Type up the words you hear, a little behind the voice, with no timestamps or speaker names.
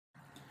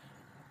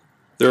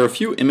There are a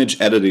few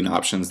image editing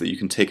options that you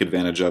can take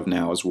advantage of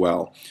now as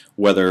well,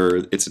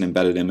 whether it's an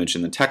embedded image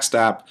in the text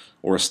app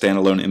or a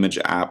standalone image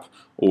app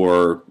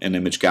or an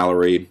image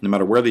gallery. No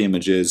matter where the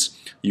image is,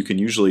 you can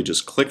usually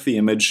just click the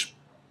image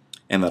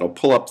and that'll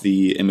pull up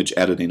the image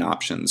editing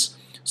options.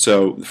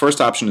 So the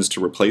first option is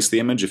to replace the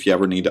image. If you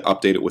ever need to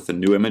update it with a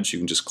new image, you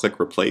can just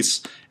click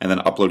replace and then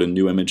upload a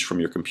new image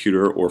from your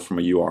computer or from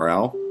a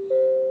URL.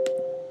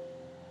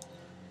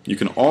 You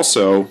can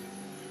also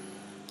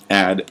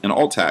add an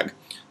alt tag.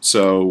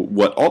 So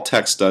what alt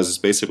text does is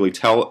basically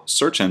tell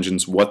search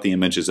engines what the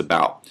image is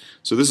about.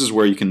 So this is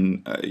where you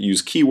can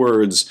use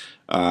keywords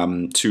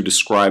to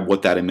describe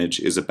what that image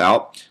is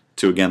about,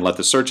 to again let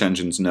the search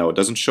engines know. It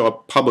doesn't show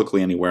up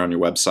publicly anywhere on your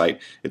website.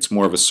 It's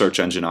more of a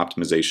search engine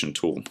optimization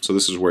tool. So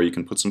this is where you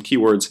can put some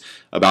keywords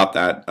about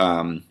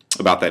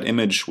that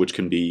image, which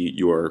can be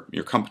your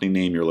company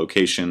name, your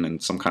location,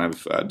 and some kind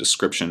of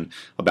description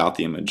about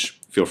the image.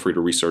 Feel free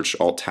to research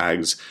alt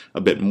tags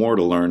a bit more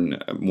to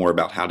learn more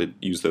about how to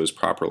use those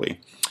properly.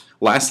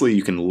 Lastly,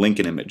 you can link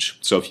an image.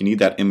 So if you need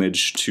that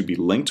image to be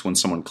linked when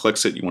someone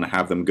clicks it, you want to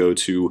have them go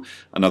to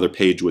another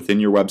page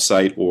within your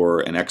website or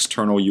an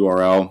external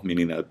URL,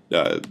 meaning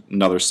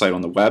another site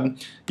on the web,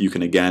 you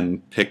can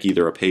again pick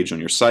either a page on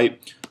your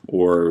site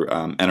or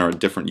enter a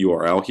different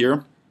URL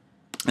here,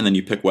 and then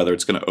you pick whether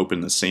it's going to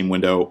open the same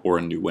window or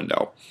a new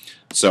window.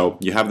 So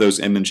you have those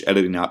image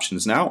editing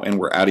options now, and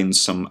we're adding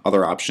some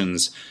other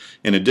options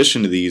in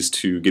addition to these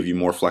to give you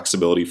more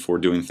flexibility for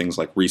doing things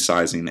like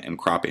resizing and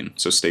cropping.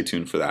 So stay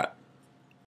tuned for that.